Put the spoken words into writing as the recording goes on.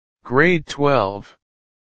Grade 12.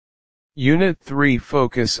 Unit 3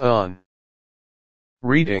 Focus on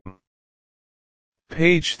Reading.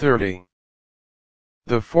 Page 30.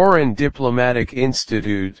 The Foreign Diplomatic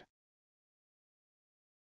Institute.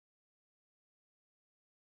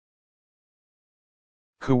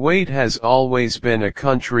 Kuwait has always been a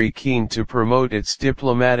country keen to promote its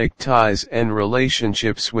diplomatic ties and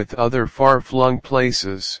relationships with other far-flung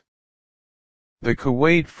places. The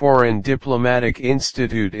Kuwait Foreign Diplomatic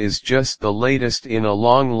Institute is just the latest in a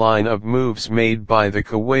long line of moves made by the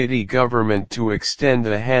Kuwaiti government to extend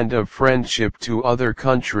the hand of friendship to other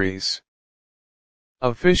countries.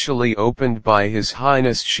 Officially opened by His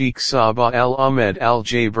Highness Sheikh Sabah Al-Ahmed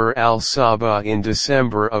Al-Jaber Al-Sabah in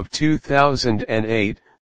December of 2008,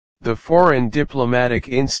 the Foreign Diplomatic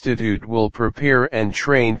Institute will prepare and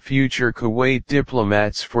train future Kuwait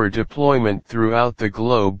diplomats for deployment throughout the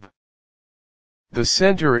globe. The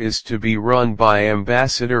center is to be run by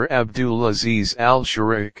Ambassador Abdulaziz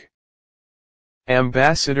Al-Sharikh.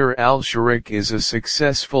 Ambassador Al-Sharikh is a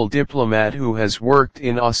successful diplomat who has worked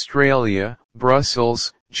in Australia,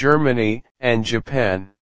 Brussels, Germany, and Japan.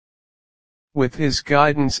 With his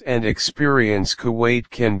guidance and experience, Kuwait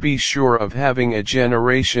can be sure of having a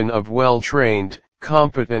generation of well-trained,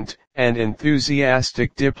 competent, and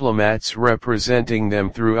enthusiastic diplomats representing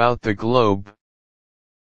them throughout the globe.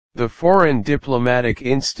 The Foreign Diplomatic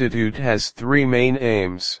Institute has three main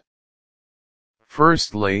aims.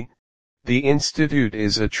 Firstly, the institute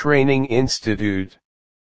is a training institute.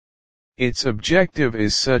 Its objective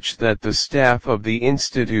is such that the staff of the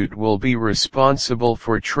institute will be responsible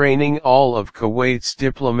for training all of Kuwait's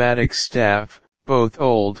diplomatic staff, both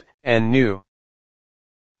old and new.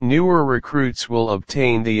 Newer recruits will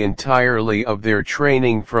obtain the entirety of their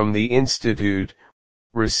training from the institute,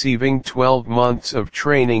 receiving 12 months of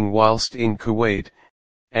training whilst in Kuwait,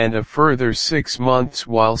 and a further 6 months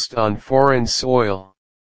whilst on foreign soil.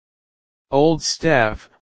 Old staff,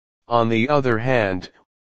 on the other hand,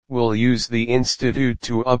 will use the institute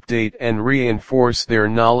to update and reinforce their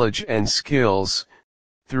knowledge and skills,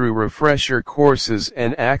 through refresher courses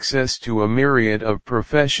and access to a myriad of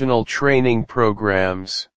professional training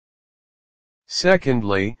programs.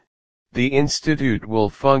 Secondly, the institute will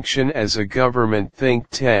function as a government think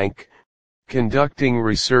tank, conducting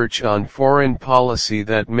research on foreign policy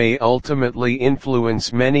that may ultimately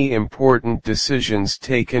influence many important decisions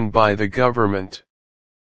taken by the government.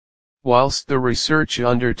 Whilst the research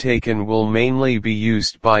undertaken will mainly be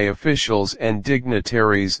used by officials and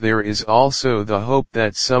dignitaries, there is also the hope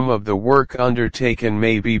that some of the work undertaken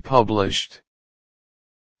may be published.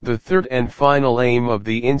 The third and final aim of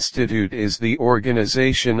the institute is the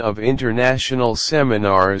organization of international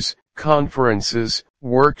seminars, conferences,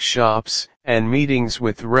 workshops, and meetings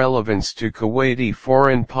with relevance to Kuwaiti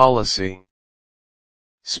foreign policy.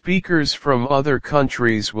 Speakers from other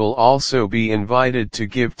countries will also be invited to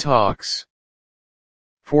give talks.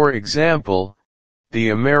 For example, the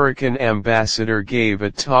American ambassador gave a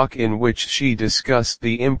talk in which she discussed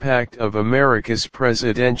the impact of America's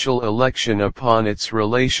presidential election upon its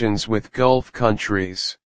relations with Gulf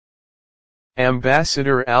countries.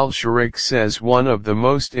 Ambassador Al-Sharikh says one of the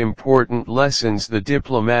most important lessons the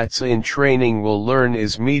diplomats in training will learn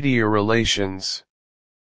is media relations.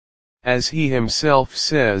 As he himself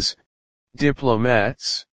says,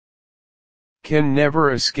 diplomats can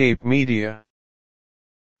never escape media.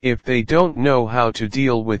 If they don't know how to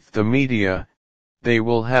deal with the media, they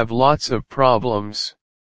will have lots of problems.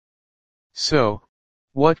 So,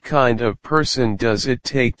 what kind of person does it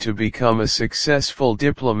take to become a successful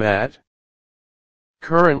diplomat?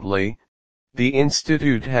 Currently, the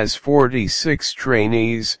institute has 46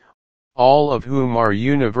 trainees, all of whom are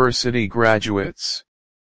university graduates.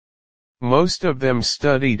 Most of them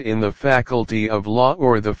studied in the Faculty of Law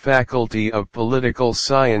or the Faculty of Political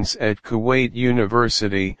Science at Kuwait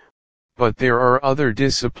University, but there are other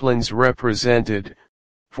disciplines represented,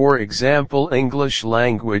 for example English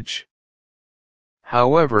language.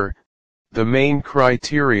 However, the main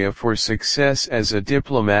criteria for success as a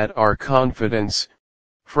diplomat are confidence,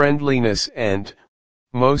 friendliness and,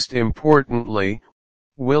 most importantly,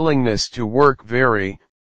 willingness to work very,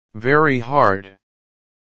 very hard.